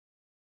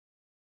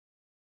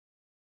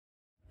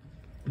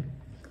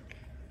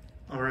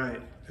All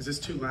right, is this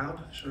too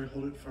loud? Should I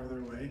hold it farther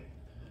away?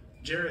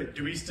 Jared,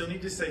 do we still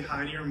need to say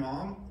hi to your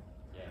mom?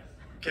 Yes.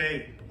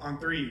 Okay, on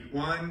 3.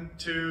 1,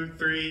 2,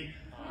 3.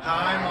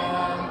 Hi,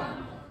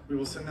 Mom. We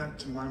will send that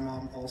to my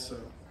mom also.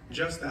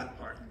 Just that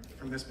part.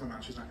 From this point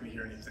on, she's not going to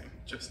hear anything,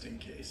 just in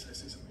case I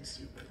say something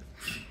stupid.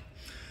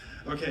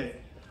 Okay,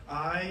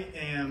 I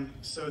am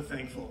so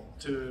thankful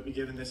to be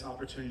given this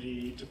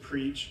opportunity to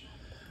preach.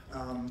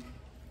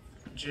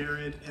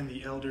 Jared and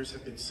the elders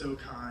have been so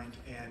kind,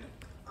 and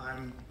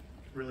I'm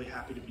really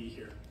happy to be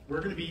here.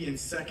 We're going to be in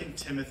 2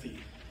 Timothy.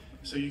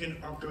 So you can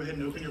go ahead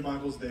and open your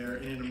Bibles there,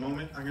 and in a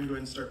moment I'm going to go ahead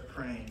and start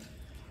praying.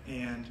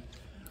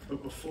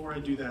 But before I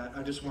do that,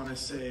 I just want to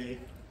say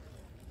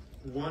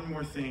one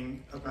more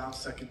thing about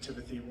 2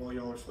 Timothy while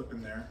y'all are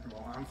flipping there,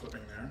 while I'm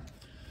flipping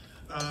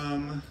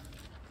there.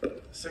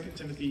 2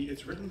 Timothy,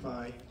 it's written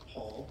by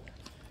Paul,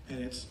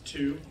 and it's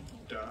to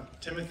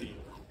Timothy.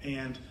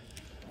 And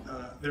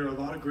there are a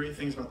lot of great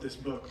things about this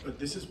book, but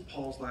this is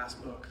Paul's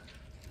last book.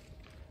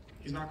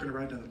 He's not going to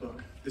write another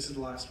book. This is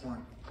the last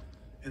one.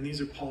 And these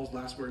are Paul's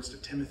last words to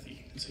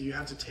Timothy. And so you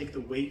have to take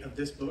the weight of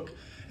this book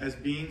as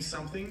being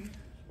something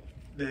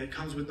that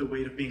comes with the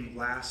weight of being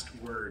last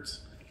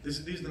words.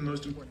 These are the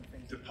most important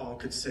things that Paul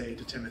could say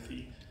to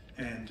Timothy.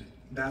 And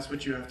that's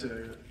what you have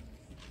to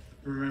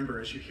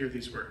remember as you hear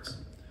these words.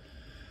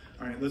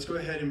 All right, let's go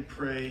ahead and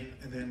pray,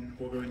 and then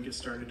we'll go ahead and get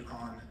started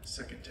on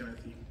 2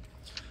 Timothy.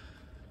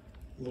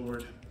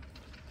 Lord,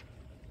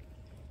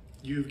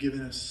 you've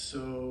given us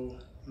so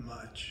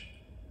much.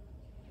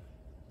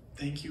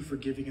 Thank you for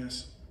giving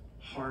us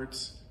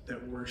hearts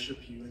that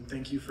worship you, and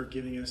thank you for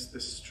giving us the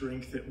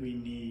strength that we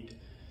need.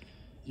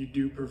 You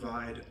do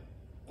provide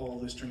all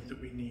the strength that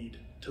we need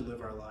to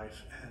live our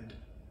life, and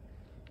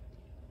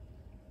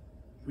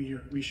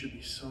we should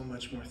be so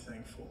much more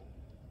thankful.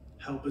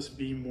 Help us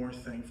be more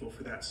thankful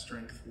for that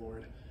strength,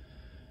 Lord.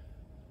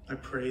 I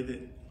pray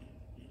that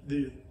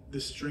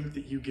the strength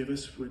that you give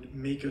us would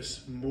make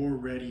us more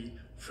ready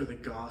for the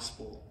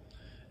gospel,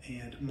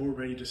 and more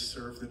ready to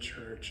serve the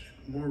church,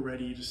 and more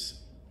ready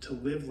to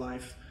live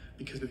life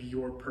because of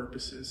your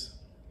purposes.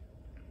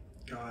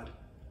 God,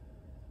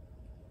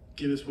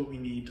 give us what we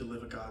need to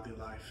live a godly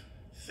life.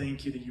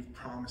 Thank you that you've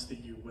promised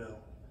that you will.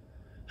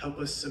 Help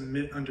us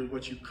submit under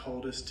what you've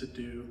called us to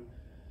do,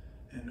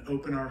 and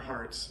open our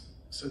hearts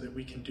so that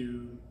we can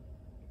do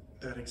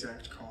that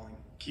exact calling.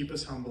 Keep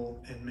us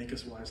humble and make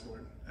us wise,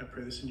 Lord. I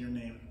pray this in your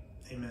name.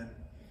 Amen.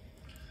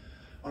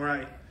 All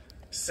right,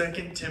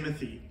 2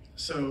 Timothy.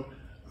 So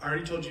I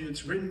already told you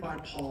it's written by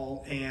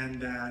Paul, and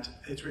that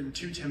it's written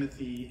to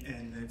Timothy,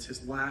 and it's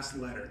his last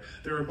letter.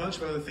 There are a bunch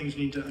of other things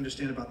you need to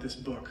understand about this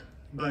book,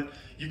 but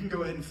you can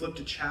go ahead and flip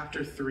to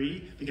chapter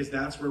 3, because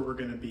that's where we're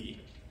going to be.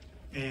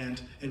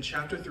 And in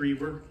chapter 3,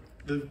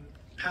 the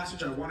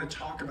passage I want to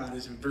talk about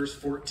is in verse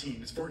 14.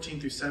 It's 14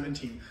 through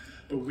 17,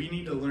 but we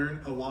need to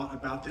learn a lot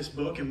about this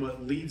book and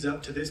what leads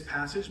up to this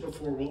passage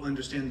before we'll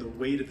understand the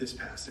weight of this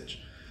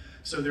passage.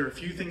 So there are a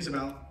few things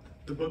about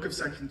the book of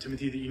 2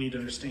 Timothy that you need to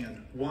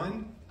understand.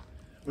 One,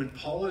 when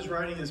Paul is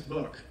writing this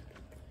book,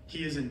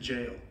 he is in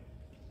jail.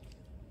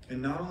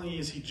 And not only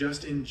is he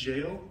just in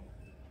jail,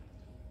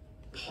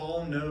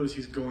 Paul knows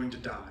he's going to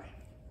die.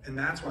 And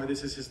that's why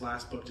this is his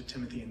last book to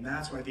Timothy, and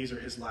that's why these are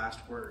his last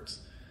words.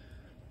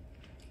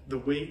 The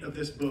weight of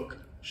this book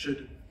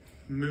should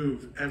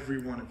move every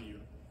one of you.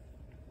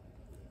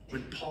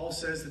 When Paul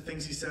says the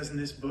things he says in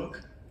this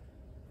book,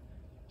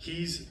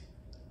 he's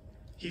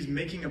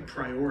making a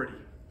priority.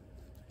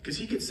 Because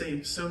he could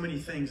say so many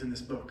things in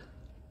this book.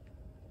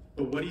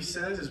 But what he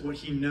says is what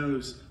he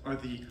knows are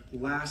the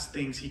last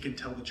things he can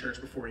tell the church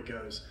before he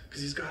goes.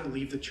 Because he's got to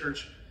leave the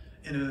church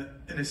in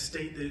a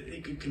state that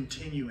it could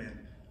continue in.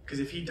 Because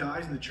if he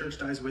dies and the church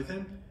dies with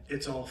him,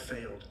 it's all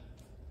failed.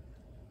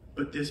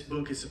 But this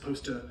book is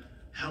supposed to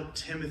help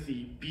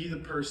Timothy be the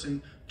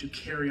person to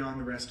carry on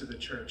the rest of the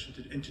church,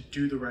 and to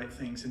do the right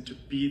things, and to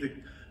be the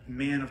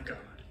man of God.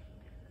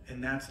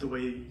 And that's the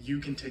way you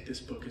can take this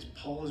book, as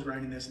Paul is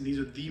writing this, and these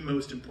are the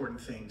most important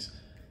things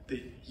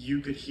that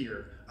you could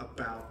hear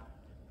about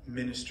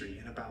ministry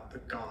and about the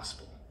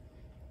gospel.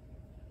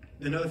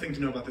 Another thing to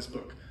know about this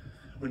book,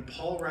 when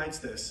Paul writes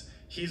this,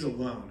 he's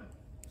alone.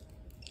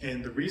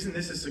 And the reason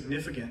this is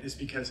significant is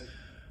because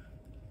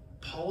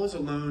Paul is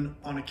alone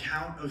on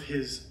account of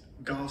his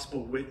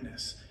gospel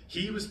witness.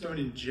 He was thrown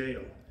in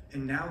jail,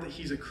 and now that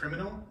he's a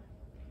criminal,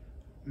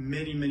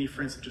 many, many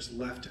friends have just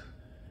left him.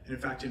 And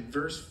in fact, in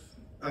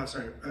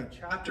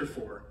chapter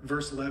 4,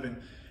 verse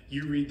 11,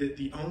 you read that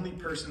the only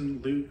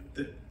person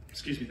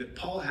that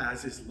Paul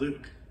has is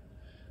Luke,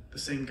 the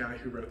same guy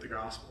who wrote the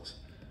Gospels.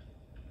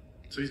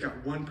 So he's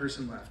got one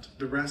person left.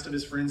 The rest of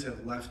his friends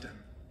have left him.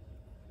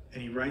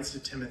 And he writes to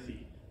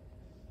Timothy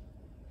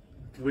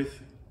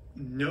with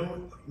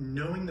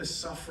knowing the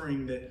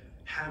suffering that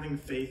having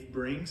faith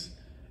brings,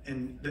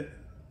 and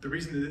the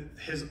reason that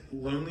his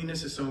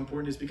loneliness is so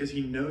important is because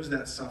he knows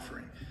that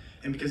suffering.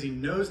 And because he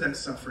knows that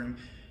suffering,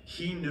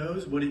 he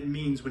knows what it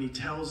means when he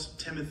tells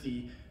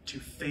Timothy to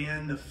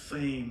fan the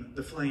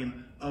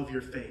flame of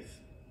your faith.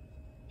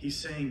 He's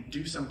saying,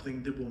 do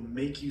something that will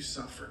make you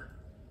suffer.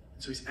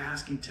 So he's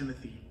asking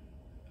Timothy,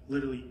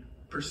 literally,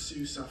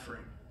 pursue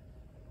suffering.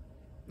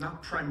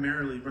 Not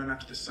primarily run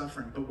after the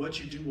suffering, but what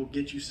you do will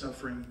get you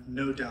suffering,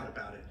 no doubt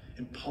about it.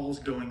 And Paul's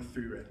going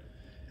through it.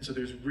 And so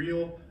there's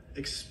real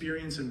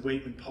experience and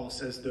weight when Paul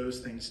says those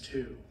things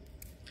too.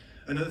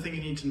 Another thing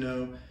you need to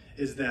know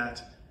is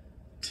that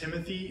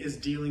Timothy is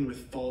dealing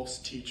with false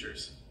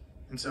teachers.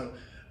 And so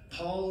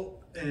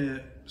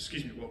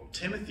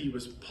Timothy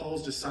was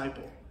Paul's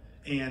disciple,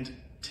 and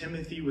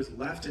Timothy was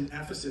left in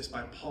Ephesus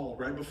by Paul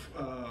right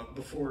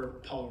before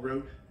Paul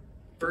wrote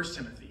 1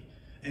 Timothy.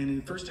 And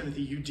in 1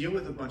 Timothy, you deal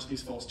with a bunch of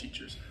these false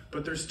teachers,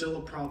 but there's still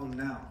a problem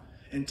now.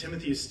 And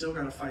Timothy has still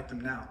got to fight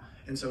them now.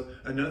 And so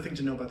another thing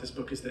to know about this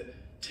book is that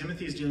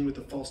Timothy is dealing with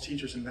the false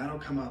teachers, and that'll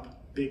come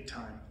up big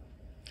time.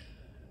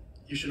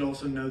 You should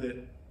also know that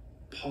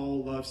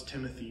Paul loves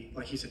Timothy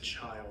like he's a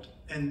child.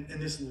 And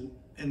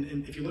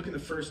if you look in the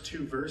first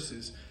 2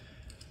 verses,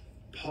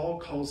 Paul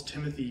calls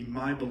Timothy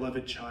my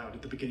beloved child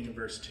at the beginning of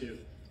verse 2.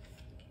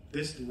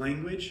 This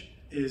language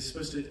is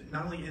supposed to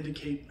not only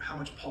indicate how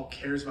much Paul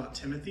cares about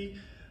Timothy,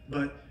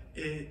 but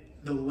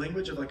the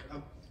language of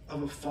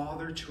a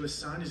father to a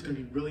son is going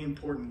to be really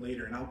important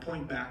later, and I'll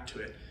point back to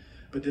it.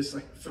 But this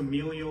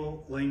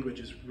familial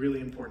language is really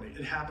important.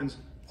 It happens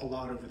a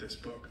lot over this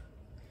book.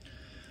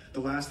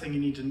 The last thing you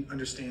need to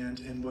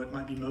understand, and what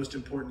might be most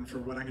important for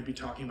what I'm going to be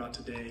talking about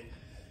today,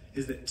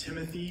 is that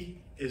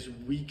Timothy is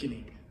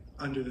weakening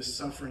under the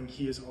suffering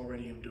he is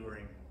already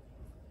enduring.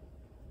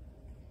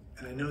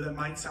 And I know that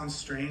might sound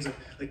strange.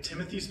 Like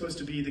Timothy's supposed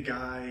to be the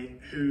guy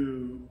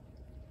who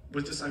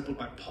was discipled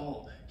by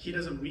Paul. He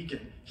doesn't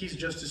weaken. He's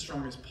just as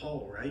strong as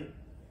Paul, right?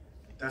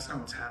 That's not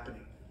what's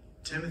happening.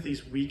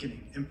 Timothy's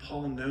weakening, and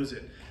Paul knows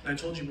it. And I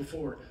told you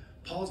before,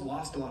 Paul's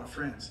lost a lot of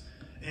friends.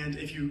 And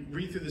if you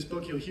read through this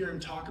book, you'll hear him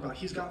talk about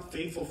he's got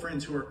faithful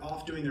friends who are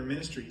off doing their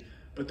ministry,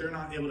 but they're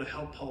not able to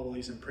help Paul while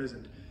he's in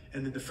prison.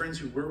 And then the friends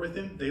who were with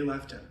him, they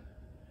left him.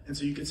 And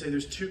so you could say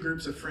there's 2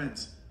 groups of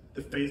friends,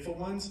 the faithful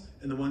ones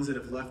and the ones that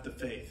have left the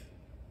faith.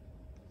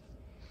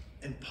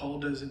 And Paul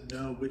doesn't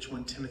know which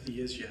one Timothy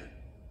is yet.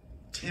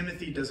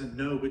 Timothy doesn't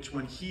know which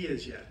one he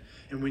is yet.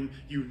 And when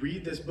you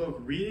read this book,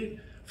 read it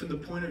from the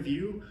point of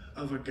view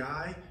of a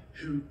guy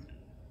who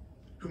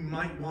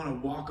might want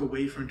to walk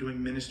away from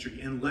doing ministry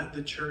and let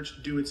the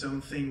church do its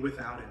own thing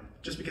without him,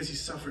 just because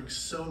he's suffering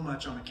so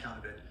much on account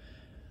of it.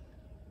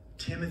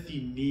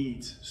 Timothy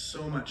needs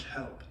so much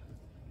help.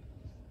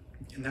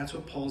 And that's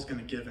what Paul's going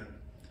to give him.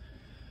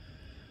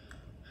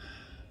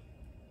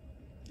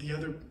 The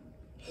other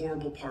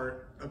horrible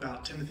part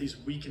about Timothy's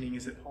weakening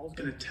is that Paul's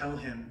going to tell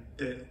him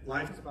that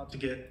life is about to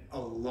get a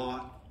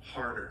lot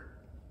harder.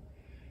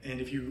 And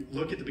if you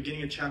look at the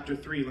beginning of chapter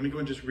 3, let me go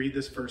and just read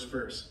this first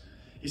verse.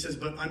 He says,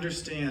 "But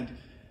understand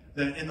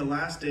that in the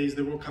last days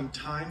there will come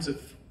times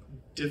of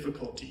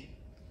difficulty,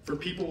 for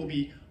people will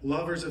be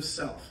lovers of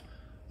self,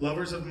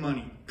 lovers of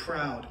money,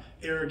 proud,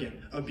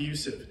 arrogant,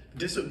 abusive,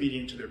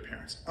 disobedient to their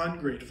parents,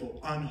 ungrateful,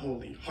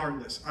 unholy,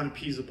 heartless,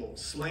 unappeasable,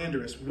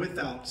 slanderous,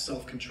 without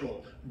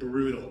self-control,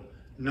 brutal,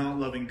 not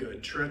loving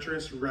good,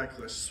 treacherous,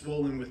 reckless,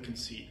 swollen with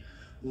conceit,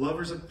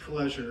 lovers of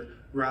pleasure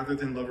rather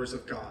than lovers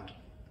of God,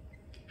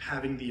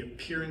 having the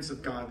appearance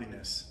of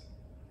godliness,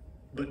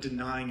 but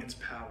denying its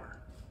power."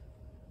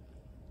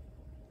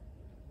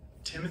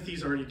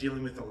 Timothy's already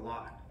dealing with a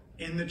lot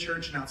in the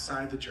church and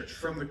outside the church,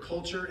 from the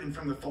culture and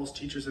from the false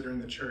teachers that are in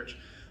the church.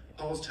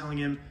 Paul's telling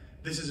him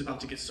this is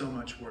about to get so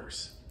much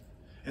worse.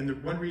 And the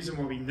one reason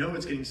why we know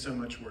it's getting so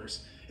much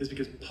worse is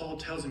because Paul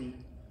tells him,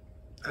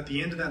 at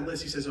the end of that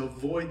list, he says,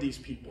 avoid these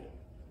people.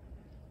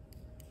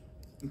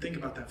 And think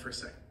about that for a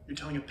second. You're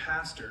telling a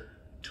pastor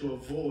to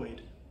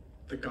avoid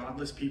the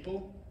godless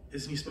people?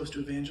 Isn't he supposed to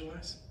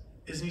evangelize?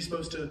 Isn't he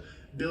supposed to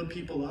build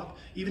people up?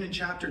 Even in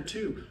chapter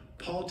 2,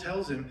 Paul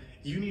tells him,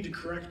 you need to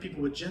correct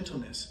people with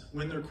gentleness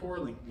when they're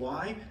quarreling.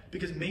 Why?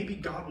 Because maybe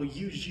God will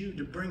use you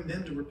to bring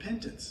them to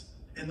repentance,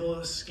 and they'll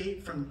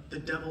escape from the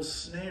devil's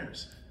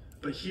snares.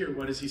 But here,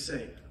 what does he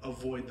say?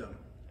 Avoid them.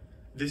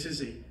 This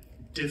is a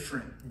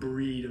different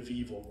breed of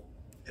evil,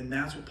 and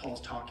that's what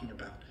Paul's talking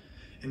about.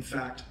 In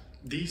fact,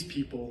 these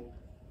people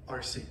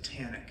are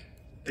satanic.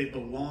 They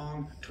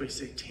belong to a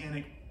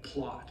satanic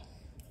plot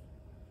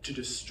to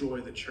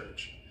destroy the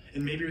church.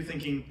 And maybe you're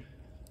thinking,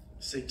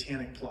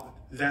 satanic plot,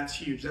 that's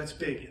huge, that's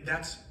big,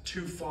 that's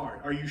too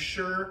far. Are you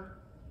sure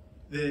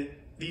that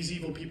these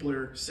evil people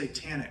are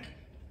satanic?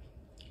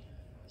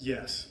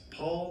 Yes,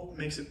 Paul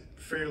makes it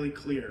fairly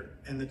clear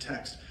in the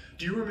text.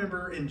 Do you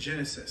remember in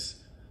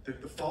Genesis, the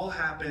fall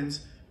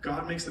happens,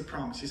 God makes the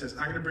promise. He says,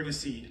 I'm going to bring a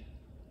seed.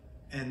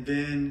 And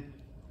then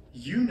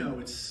you know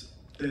it's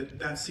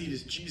that seed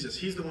is Jesus.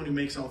 He's the one who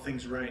makes all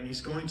things right, and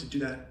he's going to do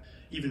that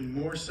even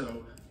more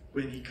so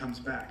when he comes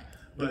back.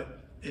 But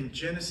in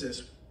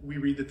Genesis, we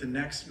read that the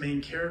next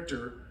main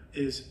character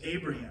is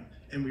Abraham,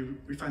 and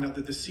we find out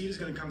that the seed is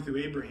going to come through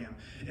Abraham.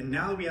 And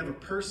now that we have a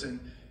person,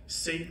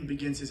 Satan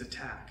begins his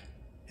attack.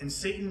 And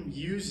Satan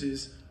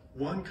uses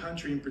one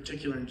country in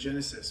particular in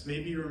Genesis.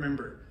 Maybe you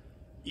remember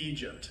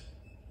Egypt.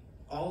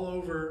 All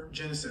over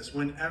Genesis,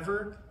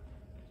 whenever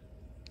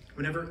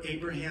Whenever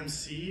Abraham's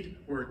seed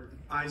or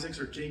Isaac's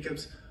or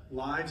Jacob's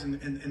lives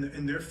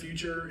and their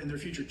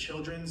future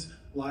children's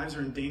lives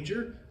are in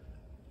danger,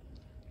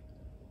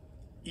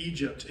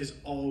 Egypt is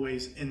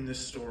always in this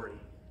story.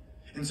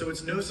 And so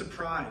it's no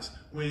surprise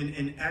when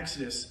in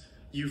Exodus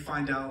you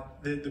find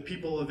out that the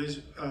people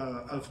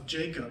of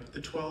Jacob,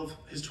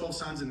 his 12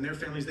 sons and their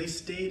families, they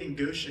stayed in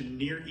Goshen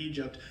near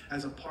Egypt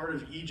as a part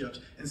of Egypt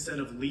instead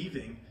of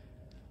leaving.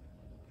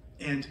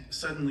 And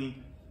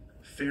suddenly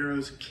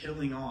Pharaoh's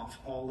killing off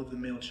all of the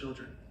male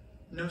children.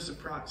 No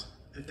surprise.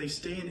 If they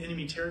stay in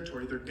enemy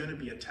territory, they're going to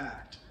be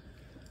attacked.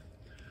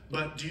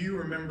 But do you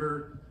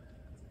remember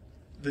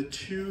the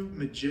two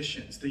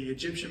magicians, the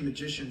Egyptian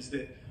magicians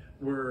that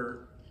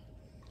were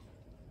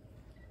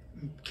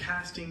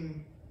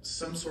casting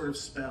some sort of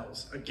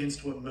spells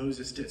against what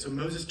Moses did? So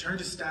Moses turned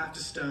his staff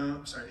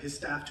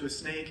to a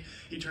snake.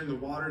 He turned the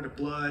water to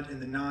blood in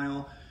the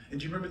Nile. And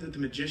do you remember that the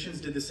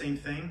magicians did the same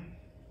thing?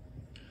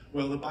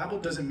 Well, the Bible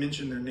doesn't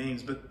mention their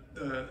names, but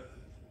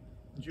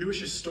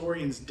Jewish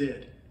historians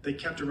did. They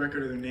kept a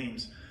record of their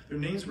names. Their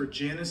names were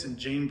Jannes and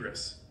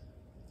Jambres.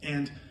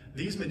 And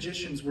these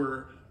magicians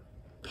were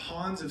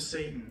pawns of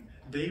Satan.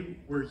 They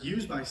were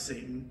used by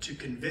Satan to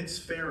convince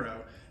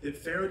Pharaoh that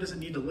Pharaoh doesn't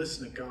need to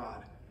listen to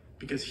God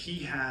because he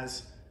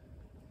has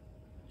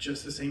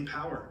just the same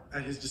power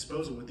at his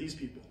disposal with these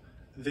people.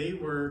 They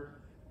were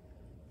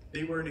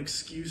an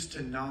excuse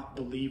to not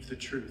believe the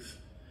truth.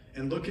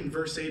 And look in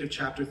verse 8 of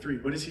chapter 3.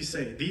 What does he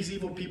say? These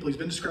evil people, he's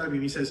been describing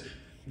them. He says,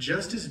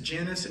 just as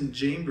Jannes and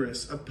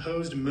Jambres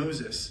opposed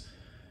Moses,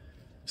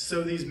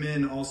 so these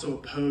men also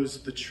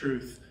opposed the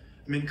truth,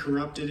 men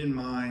corrupted in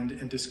mind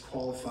and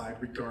disqualified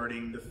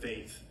regarding the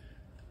faith.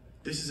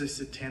 This is a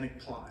satanic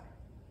plot.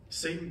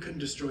 Satan couldn't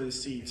destroy the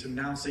seed, so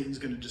now Satan's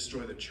going to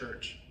destroy the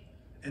church.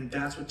 And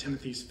that's what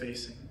Timothy's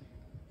facing.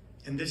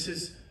 And this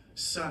is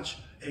such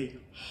a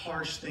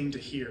harsh thing to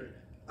hear.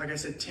 Like I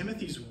said,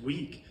 Timothy's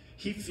weak.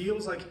 He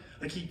feels like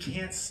he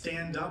can't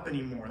stand up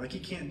anymore, like he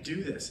can't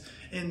do this.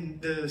 In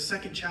the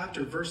second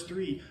chapter, verse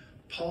 3,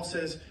 Paul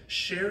says,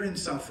 share in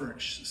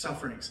sufferings.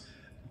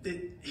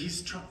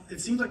 It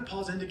seems like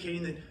Paul's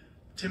indicating that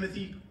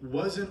Timothy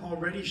wasn't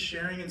already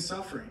sharing in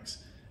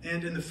sufferings.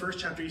 And in the first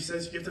chapter, he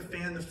says you have to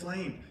fan the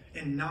flame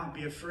and not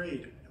be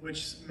afraid,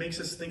 which makes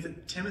us think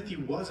that Timothy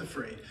was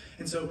afraid.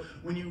 And so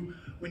when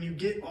you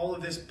get all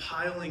of this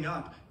piling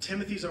up,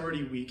 Timothy's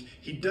already weak.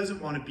 He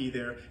doesn't want to be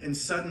there. And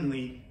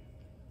suddenly,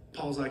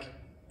 Paul's like,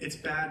 it's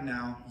bad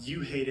now. You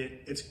hate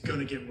it. It's going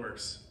to get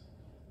worse.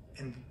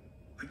 And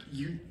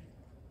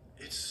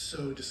it's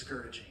so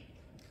discouraging.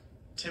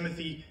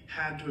 Timothy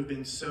had to have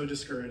been so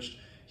discouraged.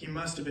 He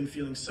must have been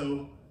feeling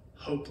so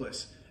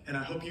hopeless. And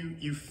I hope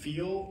you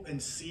feel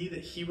and see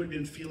that he would have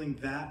been feeling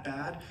that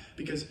bad,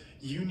 because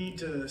you need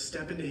to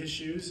step into his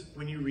shoes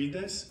when you read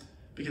this,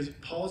 because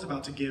Paul's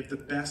about to give the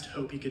best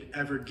hope he could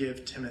ever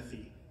give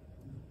Timothy.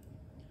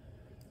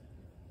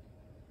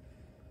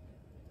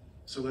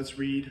 So let's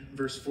read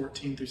verse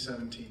 14 through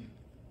 17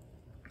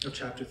 of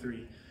chapter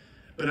 3.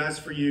 But as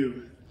for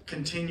you,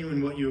 continue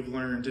in what you have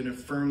learned and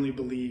have firmly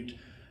believed,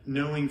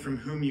 knowing from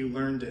whom you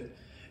learned it,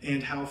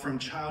 and how from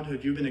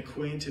childhood you've been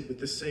acquainted with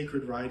the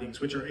sacred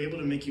writings, which are able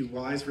to make you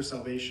wise for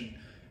salvation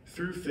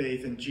through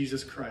faith in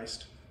Jesus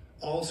Christ.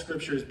 All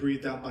Scripture is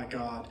breathed out by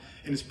God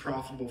and is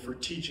profitable for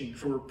teaching,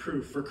 for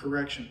reproof, for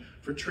correction,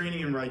 for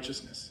training in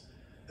righteousness,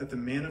 that the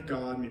man of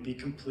God may be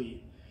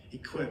complete,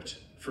 equipped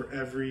for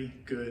every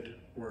good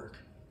work.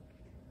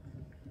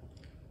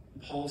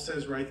 Paul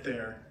says right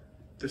there,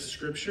 the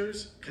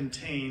Scriptures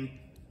contain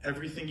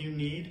everything you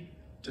need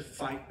to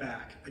fight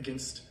back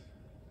against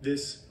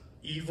this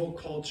evil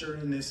culture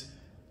and this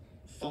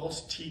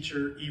false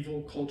teacher,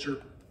 evil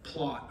culture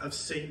plot of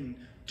Satan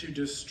to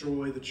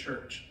destroy the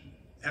church.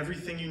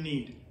 Everything you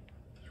need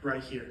is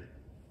right here.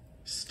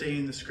 Stay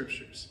in the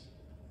Scriptures.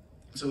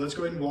 So let's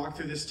go ahead and walk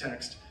through this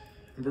text,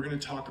 and we're going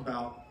to talk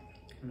about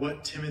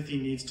what Timothy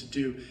needs to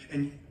do.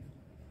 And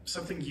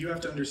something you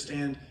have to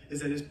understand is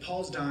that as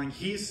Paul's dying,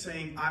 he's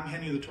saying, I'm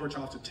handing the torch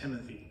off to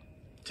Timothy.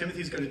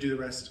 Timothy's got to do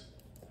the rest.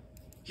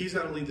 He's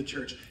got to lead the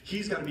church.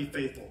 He's got to be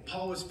faithful.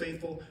 Paul was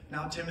faithful.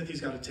 Now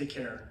Timothy's got to take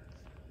care.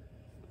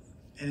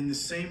 And in the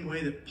same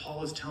way that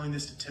Paul is telling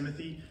this to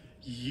Timothy,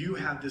 you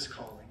have this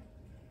calling.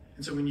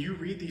 And so when you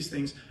read these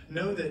things,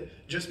 know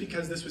that just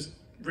because this was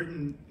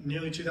written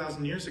nearly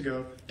 2,000 years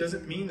ago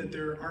doesn't mean that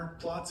there aren't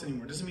plots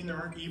anymore. Doesn't mean there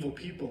aren't evil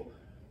people.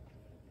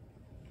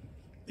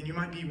 And you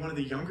might be one of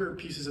the younger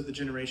pieces of the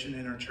generation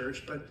in our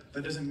church, but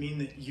that doesn't mean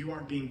that you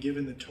aren't being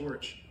given the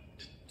torch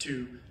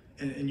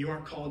and you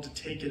aren't called to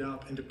take it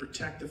up and to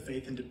protect the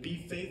faith and to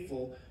be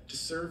faithful to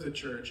serve the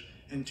church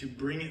and to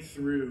bring it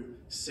through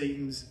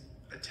Satan's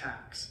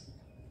attacks.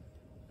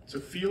 So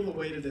feel the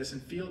weight of this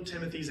and feel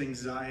Timothy's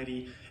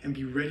anxiety and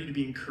be ready to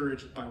be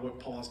encouraged by what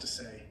Paul has to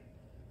say.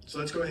 So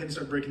let's go ahead and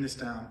start breaking this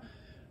down.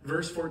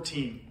 Verse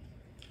 14,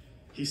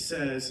 he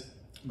says,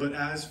 but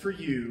as for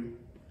you,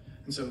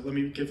 and so let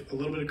me give a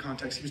little bit of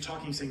context. He was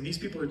talking, saying, these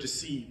people are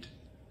deceived.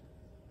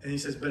 And he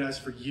says, but as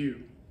for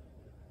you,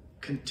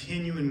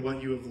 continue in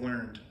what you have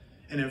learned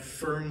and have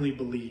firmly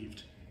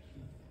believed.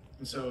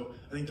 And so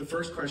I think the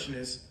first question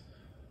is,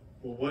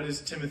 well, what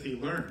has Timothy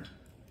learned?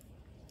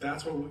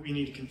 That's what we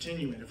need to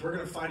continue in. If we're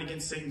going to fight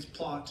against Satan's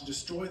plot to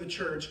destroy the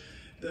church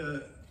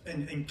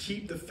and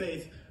keep the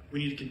faith, we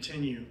need to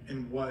continue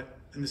in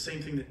the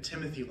same thing that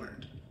Timothy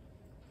learned.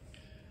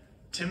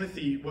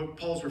 Timothy, what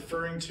Paul's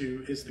referring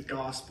to is the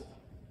gospel.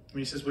 When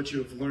he says what you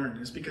have learned,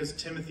 it's because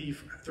Timothy,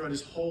 throughout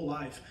his whole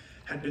life,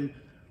 had been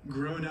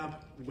grown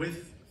up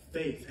with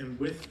faith and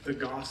with the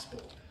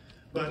gospel.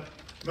 But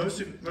most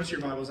of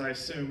your Bibles, I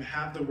assume,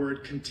 have the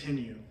word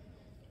continue.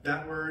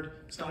 That word,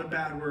 it's not a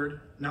bad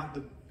word, not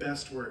the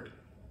best word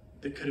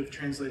that could have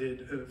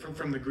translated,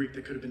 from the Greek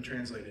that could have been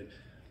translated.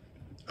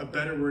 A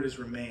better word is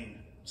remain.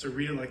 So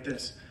read it like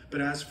this.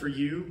 But as for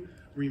you,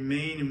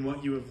 remain in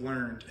what you have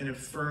learned and have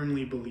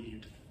firmly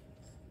believed.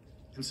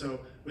 And so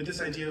with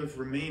this idea of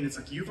remain, it's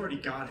like you've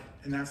already got it,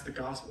 and that's the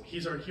gospel.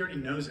 He already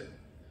knows it.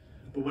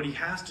 But what he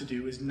has to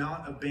do is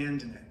not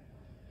abandon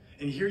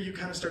it. And here you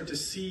kind of start to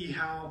see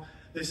how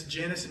this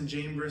Jannes and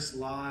Jambres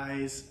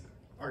lies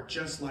are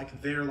just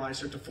like their lies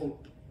start to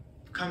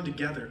come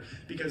together.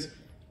 Because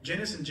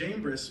Jannes and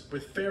Jambres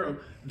with Pharaoh,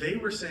 they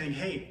were saying,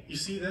 hey, you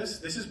see this?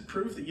 This is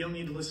proof that you don't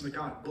need to listen to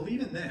God.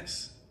 Believe in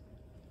this.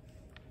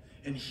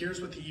 And here's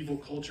what the evil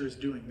culture is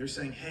doing. They're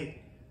saying,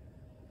 hey,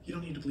 you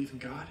don't need to believe in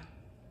God.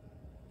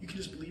 You can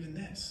just believe in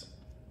this.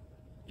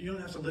 You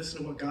don't have to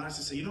listen to what God has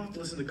to say. You don't have to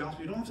listen to the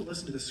gospel. You don't have to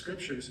listen to the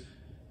scriptures.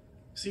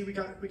 See, we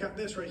got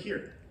this right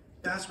here.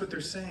 That's what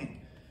they're saying.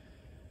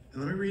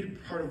 And let me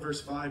read part of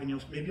verse 5,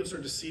 and maybe you'll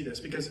start to see this,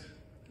 because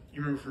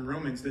you remember from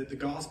Romans that the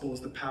gospel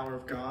is the power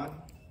of God.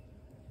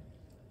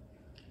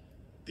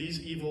 This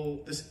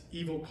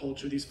evil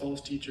culture, these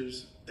false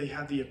teachers, they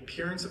have the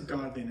appearance of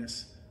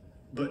godliness,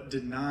 but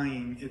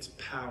denying its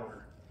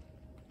power.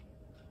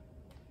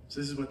 So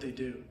this is what they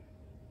do.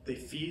 They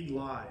feed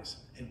lies,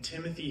 and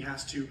Timothy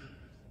has to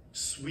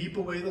sweep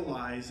away the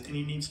lies, and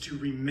he needs to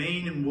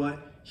remain in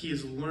what he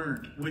has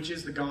learned, which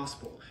is the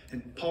gospel.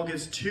 And Paul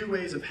gives two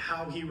ways of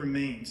how he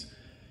remains.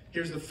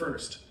 Here's the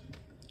first.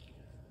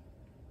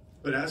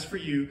 But as for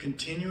you,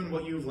 continue in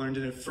what you have learned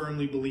and have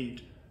firmly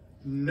believed,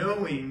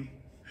 knowing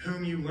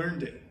whom you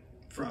learned it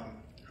from.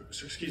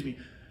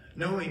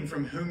 Knowing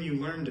from whom you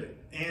learned it,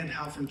 and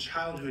how from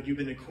childhood you've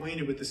been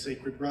acquainted with the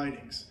sacred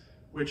writings,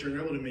 which are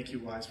able to make you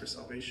wise for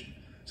salvation.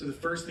 So the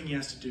first thing he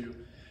has to do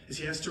is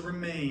he has to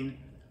remain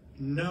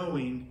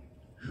knowing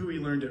who he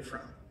learned it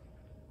from.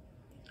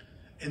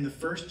 In the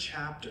first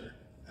chapter,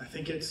 I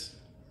think it's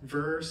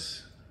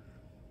verse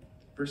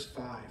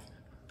 5,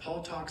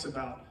 Paul talks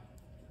about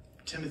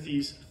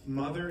Timothy's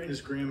mother and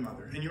his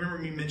grandmother. And you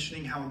remember me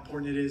mentioning how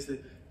important it is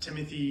that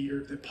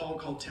that Paul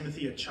called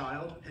Timothy a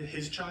child,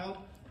 his child?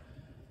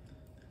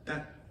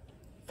 That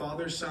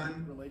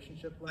father-son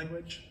relationship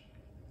language,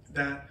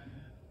 that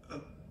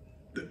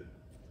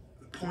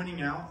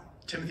pointing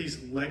out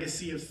Timothy's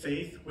legacy of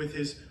faith with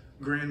his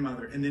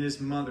grandmother and then his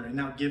mother, and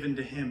now given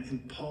to him,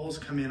 and Paul's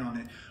come in on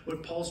it.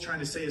 What Paul's trying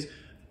to say is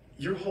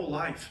your whole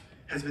life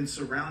has been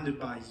surrounded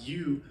by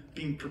you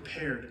being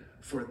prepared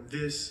for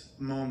this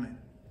moment.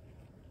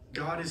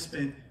 God has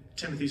spent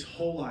Timothy's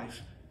whole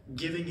life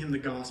giving him the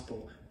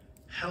gospel,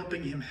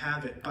 helping him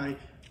have it by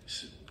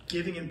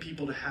giving him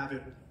people to have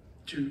it,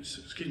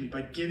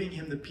 by giving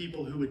him the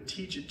people who would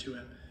teach it to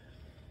him.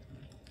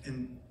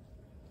 And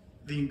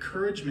the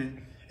encouragement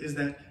is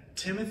that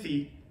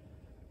Timothy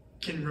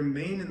can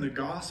remain in the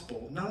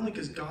gospel, not only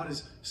because God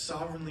has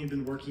sovereignly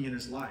been working in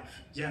his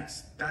life.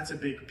 Yes, that's a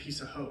big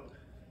piece of hope.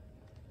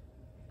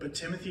 But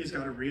Timothy has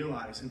got to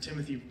realize, and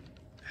Timothy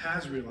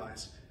has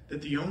realized,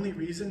 that the only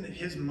reason that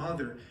his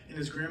mother and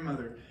his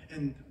grandmother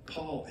and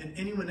Paul and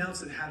anyone else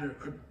that had a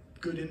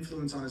good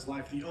influence on his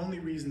life, the only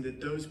reason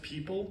that those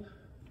people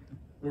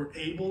were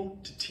able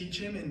to teach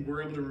him and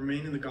were able to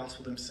remain in the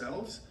gospel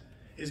themselves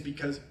is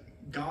because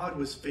God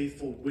was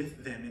faithful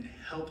with them and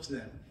helped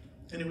them.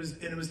 And it was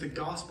the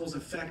gospel's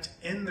effect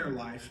in their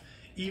life,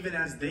 even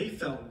as they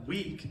felt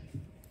weak,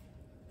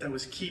 that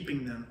was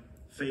keeping them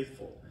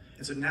faithful.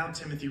 And so now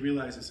Timothy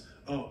realizes,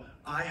 oh,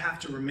 I have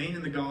to remain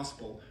in the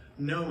gospel,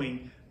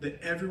 knowing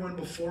that everyone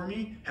before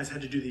me has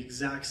had to do the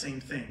exact same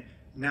thing.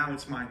 Now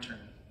it's my turn.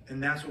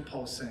 And that's what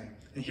Paul's saying.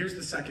 And here's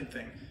the second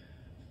thing.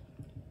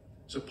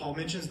 So Paul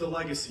mentions the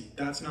legacy.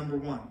 That's number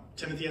one.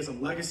 Timothy has a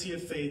legacy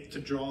of faith to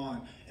draw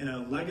on and a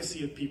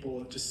legacy of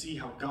people to see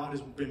how God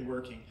has been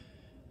working.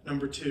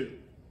 Number two,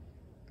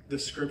 the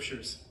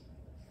scriptures.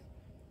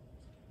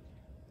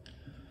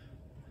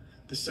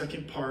 The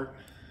second part,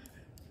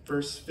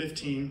 verse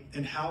 15,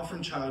 and how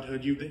from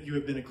childhood you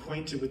have been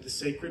acquainted with the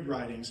sacred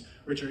writings,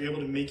 which are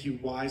able to make you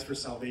wise for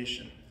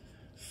salvation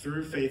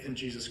through faith in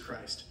Jesus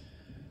Christ.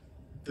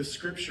 The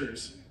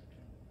scriptures,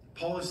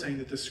 Paul is saying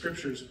that the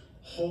scriptures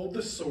hold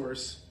the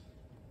source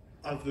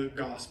of the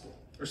gospel,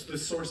 or the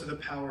source of the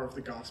power of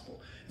the gospel.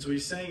 And so what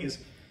he's saying is,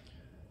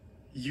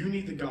 you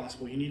need the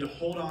gospel. You need to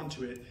hold on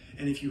to it.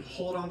 And if you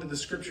hold on to the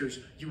scriptures,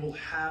 you will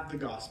have the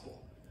gospel.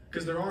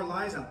 Because there are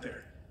lies out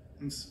there.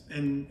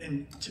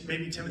 And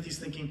maybe Timothy's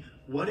thinking,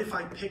 what if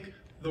I pick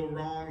the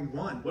wrong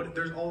one? What if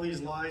there's all these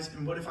lies,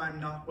 and what if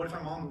I'm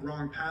on the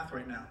wrong path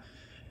right now?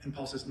 And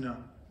Paul says, no,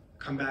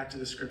 come back to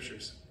the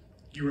scriptures.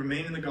 You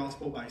remain in the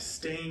gospel by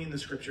staying in the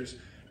scriptures.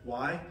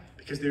 Why?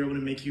 Because they're able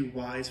to make you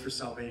wise for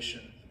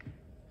salvation.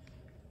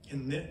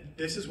 And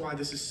this is why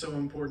this is so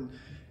important.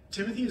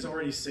 Timothy is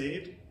already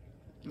saved.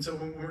 And so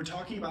when we're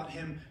talking about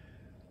him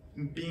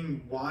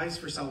being wise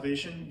for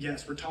salvation,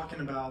 yes, we're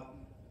talking about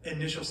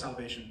initial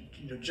salvation,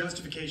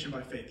 justification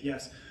by faith,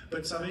 yes.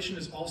 But salvation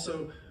is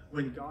also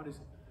when God is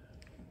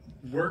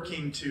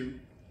working to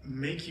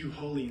make you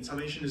holy. And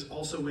salvation is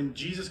also when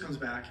Jesus comes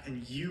back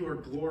and you are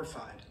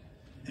glorified.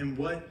 And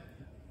what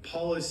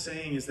Paul is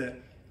saying is that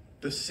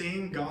the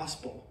same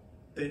gospel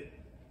that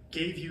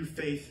gave you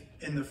faith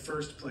in the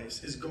first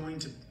place is going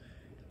to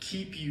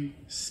keep you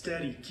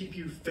steady, keep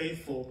you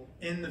faithful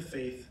in the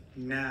faith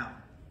now.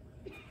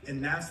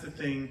 And that's the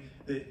thing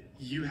that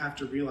you have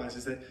to realize,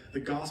 is that the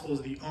gospel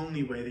is the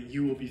only way that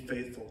you will be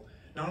faithful.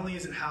 Not only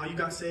is it how you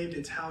got saved,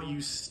 it's how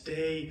you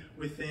stay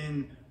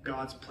within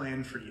God's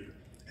plan for you.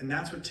 And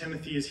that's what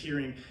Timothy is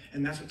hearing,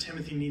 and that's what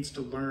Timothy needs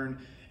to learn.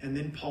 And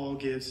then Paul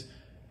gives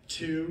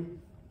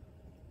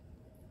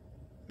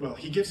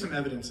he gives some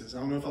evidences. I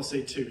don't know if I'll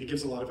say two. He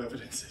gives a lot of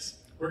evidences.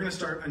 We're going to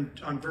start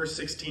on verse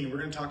 16. We're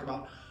going to talk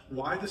about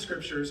why the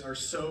scriptures are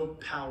so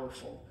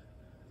powerful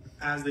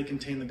as they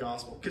contain the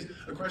gospel. Because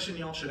a question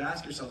y'all should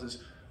ask yourselves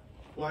is,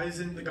 why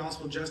isn't the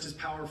gospel just as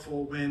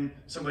powerful when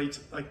somebody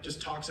just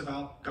talks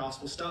about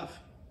gospel stuff?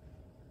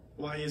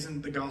 Why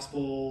isn't the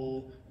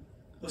gospel...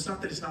 Well, it's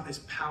not that it's not as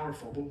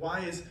powerful, but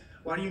why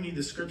do you need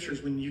the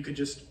scriptures when you could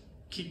just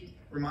keep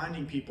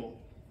reminding people?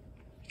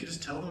 You could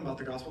just tell them about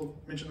the gospel,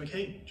 mention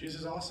hey,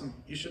 Jesus is awesome.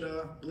 You should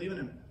believe in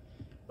him.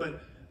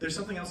 But there's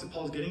something else that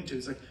Paul's getting to.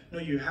 It's no,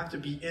 you have to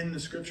be in the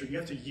scripture. You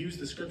have to use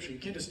the scripture. You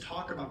can't just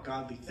talk about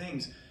godly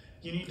things.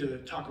 You need to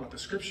talk about the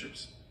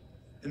scriptures.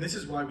 And this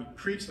is why we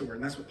preach the word.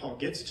 And that's what Paul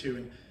gets to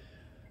in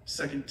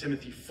 2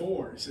 Timothy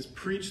 4. He says,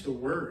 preach the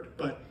word.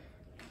 But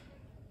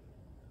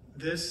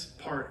this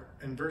part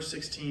in verse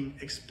 16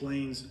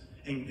 explains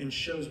and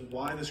shows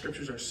why the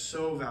scriptures are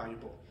so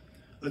valuable.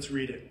 Let's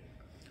read it.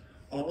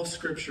 All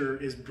scripture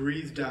is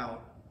breathed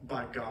out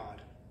by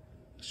God.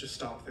 Let's just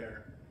stop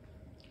there.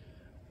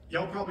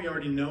 Y'all probably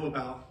already know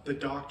about the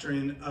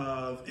doctrine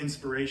of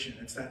inspiration.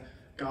 It's that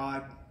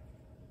God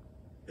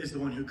is the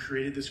one who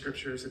created the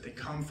scriptures, that they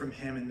come from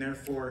him, and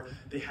therefore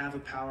they have a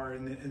power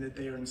and that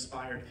they are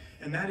inspired.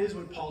 And that is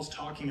what Paul's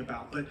talking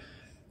about. But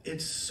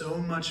it's so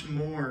much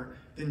more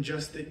than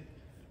just that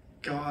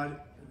God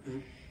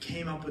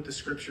came up with the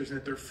scriptures and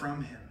that they're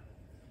from him.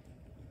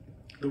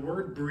 The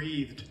word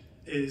breathed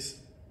is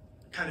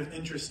kind of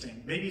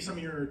interesting. Maybe some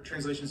of your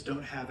translations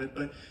don't have it,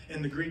 but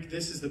in the Greek,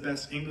 this is the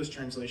best English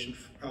translation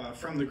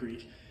from the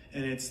Greek,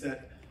 and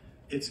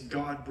it's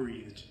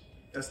God-breathed.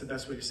 That's the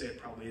best way to say it,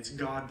 probably. It's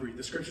God-breathed.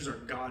 The scriptures are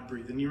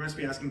God-breathed. And you must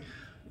be asking,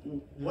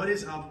 what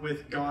is up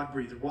with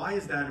God-breathed? Why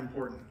is that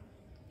important?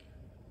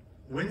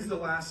 When's the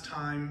last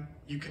time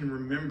you can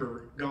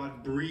remember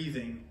God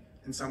breathing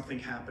and something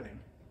happening?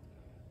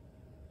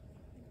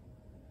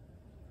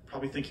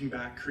 Probably thinking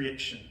back,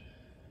 creation.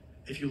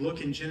 If you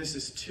look in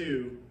Genesis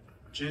 2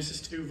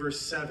 verse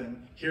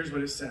 7, here's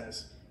what it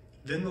says.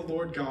 Then the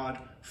Lord God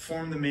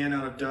formed the man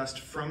out of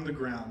dust from the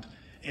ground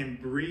and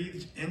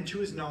breathed into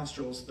his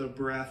nostrils the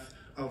breath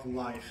of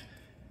life,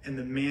 and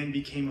the man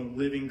became a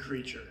living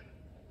creature.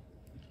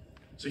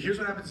 So here's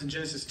what happens in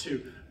Genesis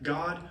 2.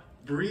 God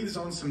breathes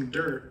on some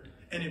dirt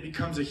and it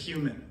becomes a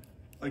human.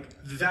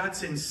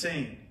 That's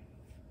insane.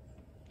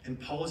 And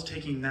Paul is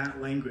taking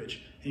that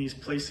language and he's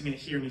placing it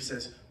here, and he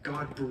says,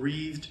 God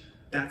breathed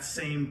that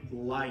same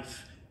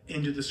life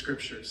into the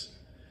scriptures.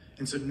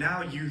 And so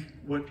now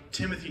what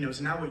Timothy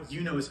knows, now what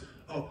you know is,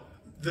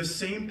 the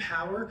same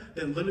power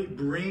that literally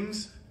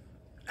brings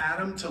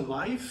Adam to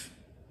life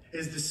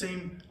is the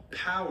same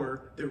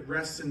power that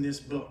rests in this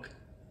book.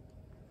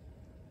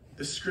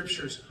 The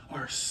scriptures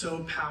are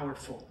so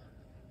powerful.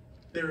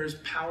 They're as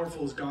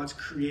powerful as God's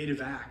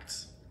creative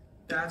acts.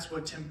 That's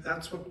what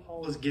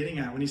Paul is getting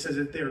at when he says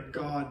that they're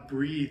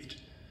God-breathed.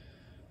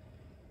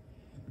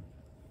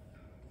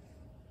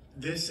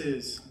 This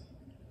is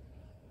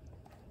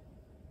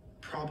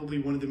probably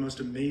one of the most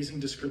amazing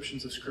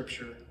descriptions of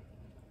Scripture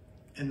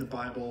in the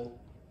Bible,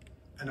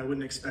 and I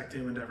wouldn't expect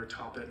anyone to ever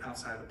top it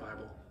outside of the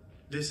Bible.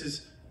 This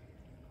is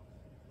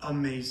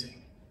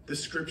amazing. The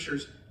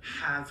Scriptures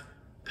have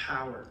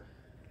power.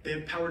 They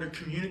have power to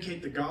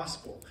communicate the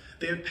gospel.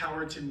 They have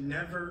power to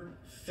never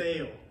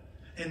fail.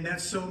 And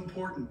that's so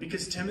important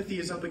because Timothy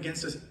is up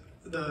against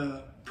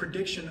the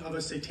prediction of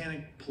a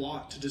satanic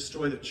plot to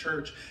destroy the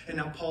church. And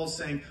now Paul's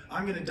saying,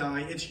 I'm going to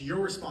die. It's your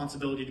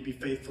responsibility to be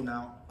faithful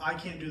now. I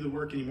can't do the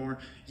work anymore.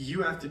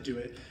 You have to do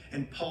it.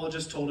 And Paul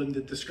just told him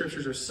that the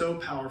scriptures are so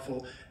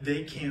powerful,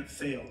 they can't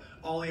fail.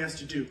 All he has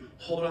to do,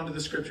 hold on to the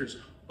scriptures.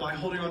 By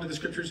holding on to the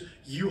scriptures,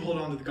 you hold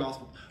on to the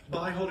gospel.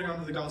 By holding on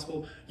to the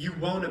gospel, you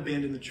won't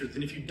abandon the truth.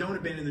 And if you don't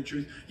abandon the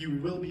truth, you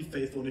will be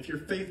faithful. And if you're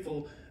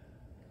faithful,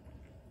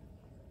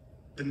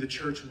 then the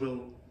church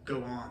will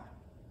go on.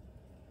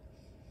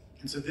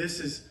 And so this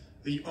is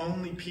the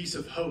only piece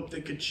of hope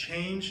that could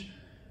change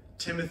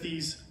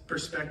Timothy's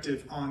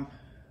perspective on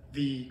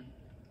the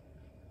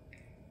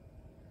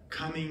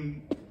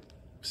coming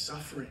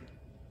suffering,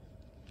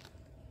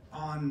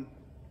 on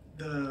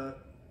the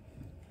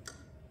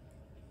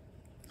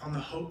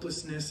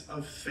hopelessness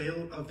of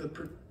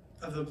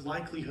the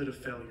likelihood of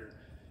failure.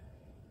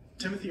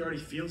 Timothy already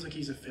feels like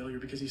he's a failure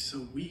because he's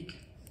so weak.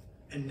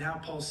 And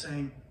now Paul's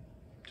saying,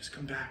 just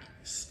come back,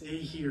 stay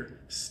here,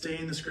 stay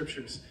in the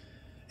scriptures.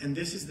 And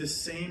this is the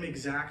same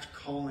exact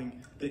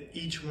calling that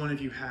each one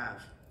of you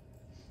have.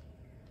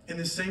 In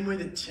the same way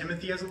that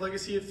Timothy has a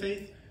legacy of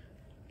faith,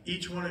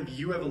 each one of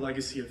you have a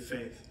legacy of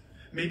faith.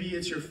 Maybe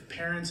it's your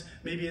parents,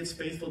 maybe it's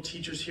faithful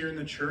teachers here in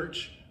the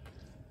church,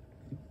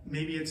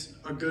 maybe it's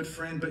a good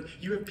friend, but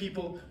you have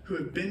people who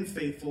have been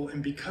faithful,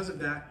 and because of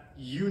that,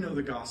 you know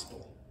the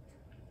gospel.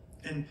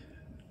 And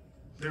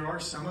there are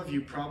some of you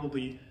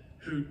probably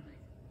who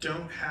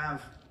don't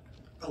have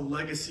a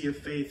legacy of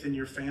faith in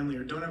your family,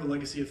 or don't have a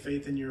legacy of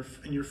faith in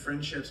your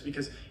friendships,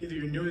 because either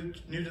you're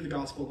new to the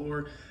gospel,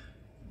 or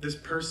this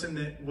person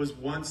that was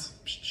once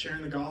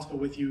sharing the gospel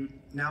with you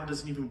now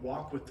doesn't even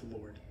walk with the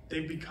Lord.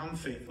 They've become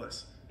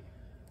faithless.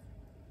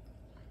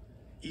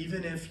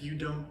 Even if you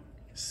don't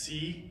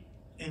see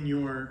in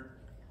your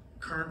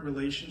current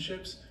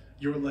relationships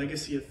your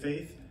legacy of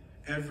faith,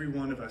 every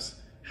one of us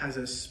has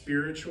a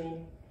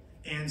spiritual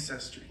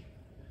ancestry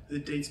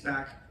that dates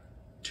back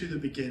to the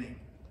beginning.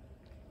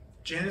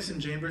 Jannes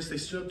and Jambres, they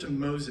stood up to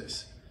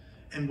Moses.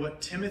 And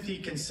what Timothy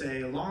can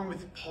say, along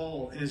with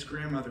Paul and his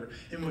grandmother,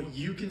 and what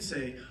you can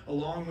say,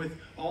 along with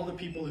all the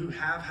people who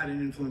have had an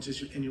influence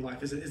in your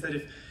life, is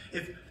that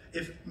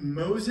if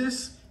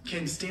Moses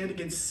can stand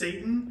against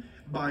Satan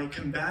by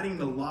combating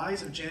the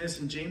lies of Jannes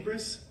and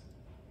Jambres,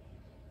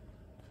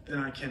 then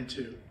I can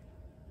too.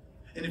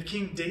 And if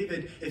King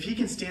David, if he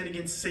can stand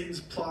against Satan's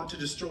plot to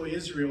destroy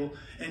Israel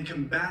and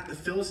combat the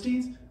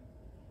Philistines,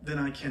 then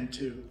I can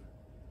too.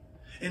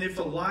 And if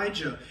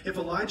Elijah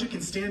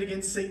can stand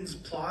against Satan's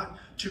plot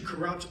to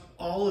corrupt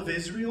all of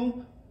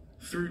Israel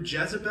through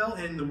Jezebel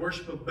and the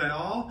worship of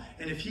Baal,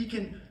 and if he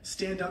can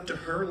stand up to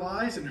her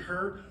lies and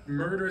her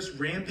murderous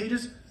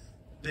rampages,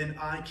 then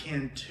I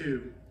can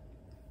too.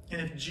 And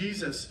if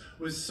Jesus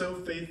was so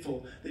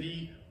faithful that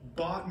he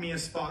bought me a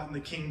spot in the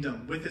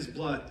kingdom with his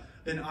blood,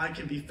 then I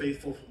can be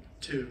faithful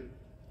too.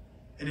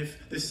 And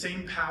if the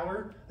same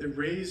power that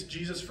raised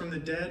Jesus from the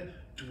dead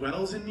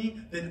dwells in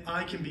me, then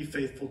I can be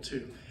faithful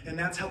too. And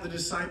that's how the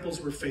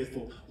disciples were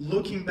faithful,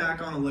 looking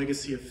back on a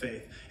legacy of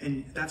faith.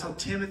 And that's how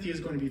Timothy is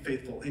going to be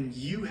faithful. And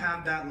you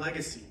have that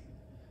legacy.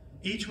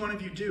 Each one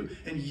of you do.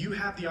 And you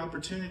have the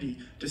opportunity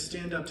to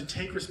stand up, to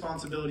take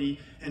responsibility,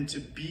 and to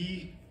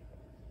be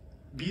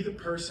the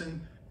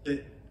person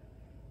that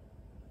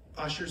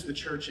ushers the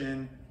church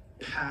in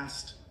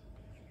past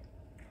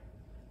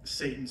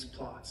Satan's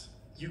plots.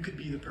 You could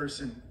be the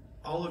person,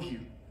 all of you,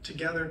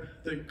 together,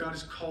 that God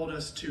has called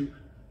us to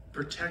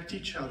protect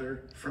each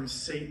other from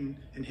Satan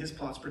and his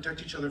plots,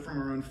 protect each other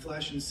from our own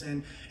flesh and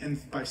sin,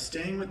 and by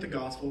staying with the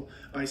gospel,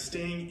 by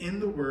staying in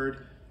the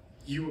word,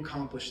 you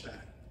accomplish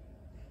that.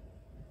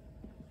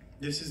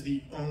 This is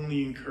the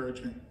only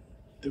encouragement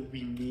that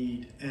we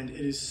need, and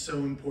it is so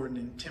important,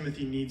 and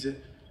Timothy needs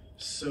it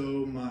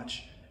so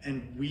much,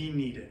 and we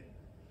need it.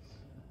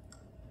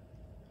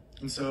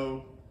 And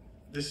so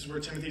this is where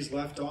Timothy's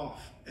left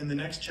off. In the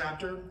next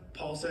chapter,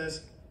 Paul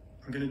says,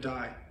 I'm going to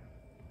die.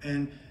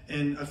 And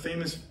in a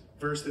famous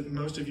verse that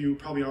most of you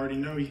probably already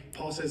know,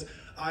 Paul says,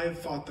 I have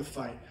fought the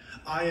fight.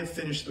 I have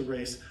finished the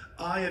race.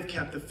 I have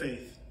kept the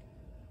faith.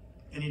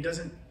 And he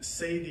doesn't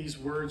say these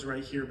words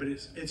right here, but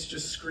it's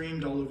just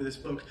screamed all over this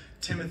book.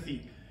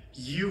 Timothy,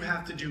 you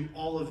have to do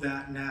all of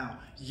that now.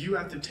 You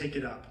have to take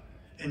it up.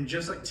 And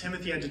just like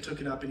Timothy had to take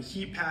it up, and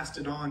he passed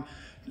it on,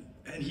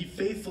 and he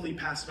faithfully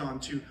passed it on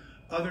to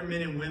other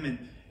men and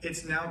women,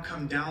 it's now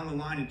come down the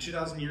line, and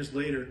 2,000 years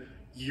later,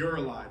 you're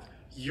alive.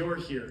 You're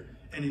here.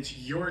 And it's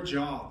your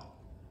job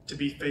to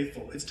be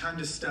faithful. It's time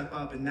to step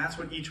up, and that's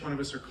what each one of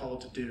us are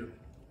called to do.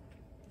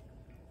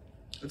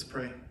 Let's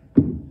pray.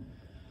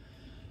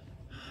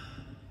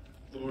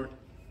 Lord,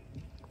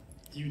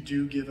 you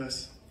do give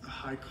us a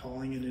high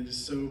calling, and it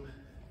is so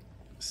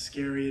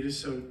scary. It is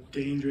so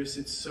dangerous.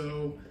 It's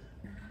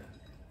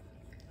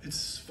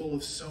full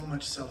of so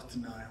much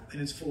self-denial, and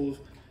it is full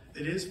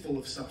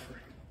of suffering.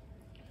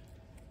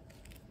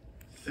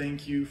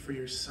 Thank you for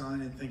your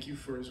Son, and thank you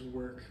for his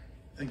work.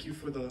 Thank you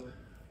for the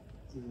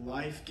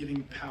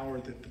life-giving power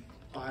that the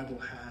Bible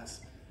has.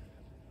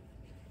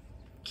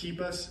 Keep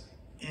us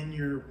in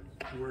your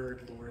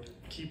word, Lord.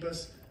 Keep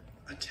us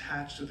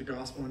attached to the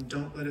gospel, and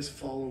don't let us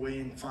fall away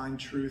and find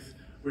truth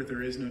where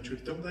there is no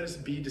truth. Don't let us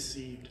be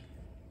deceived.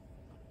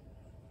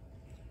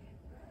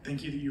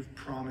 Thank you that you've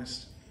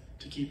promised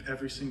to keep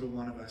every single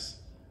one of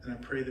us. And I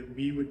pray that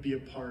we would be a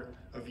part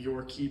of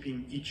your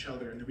keeping each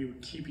other, and that we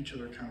would keep each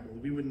other accountable.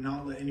 That we would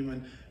not let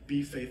anyone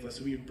be faithless.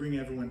 That we would bring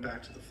everyone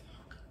back to the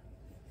flock.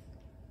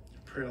 I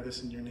pray all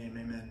this in your name.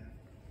 Amen.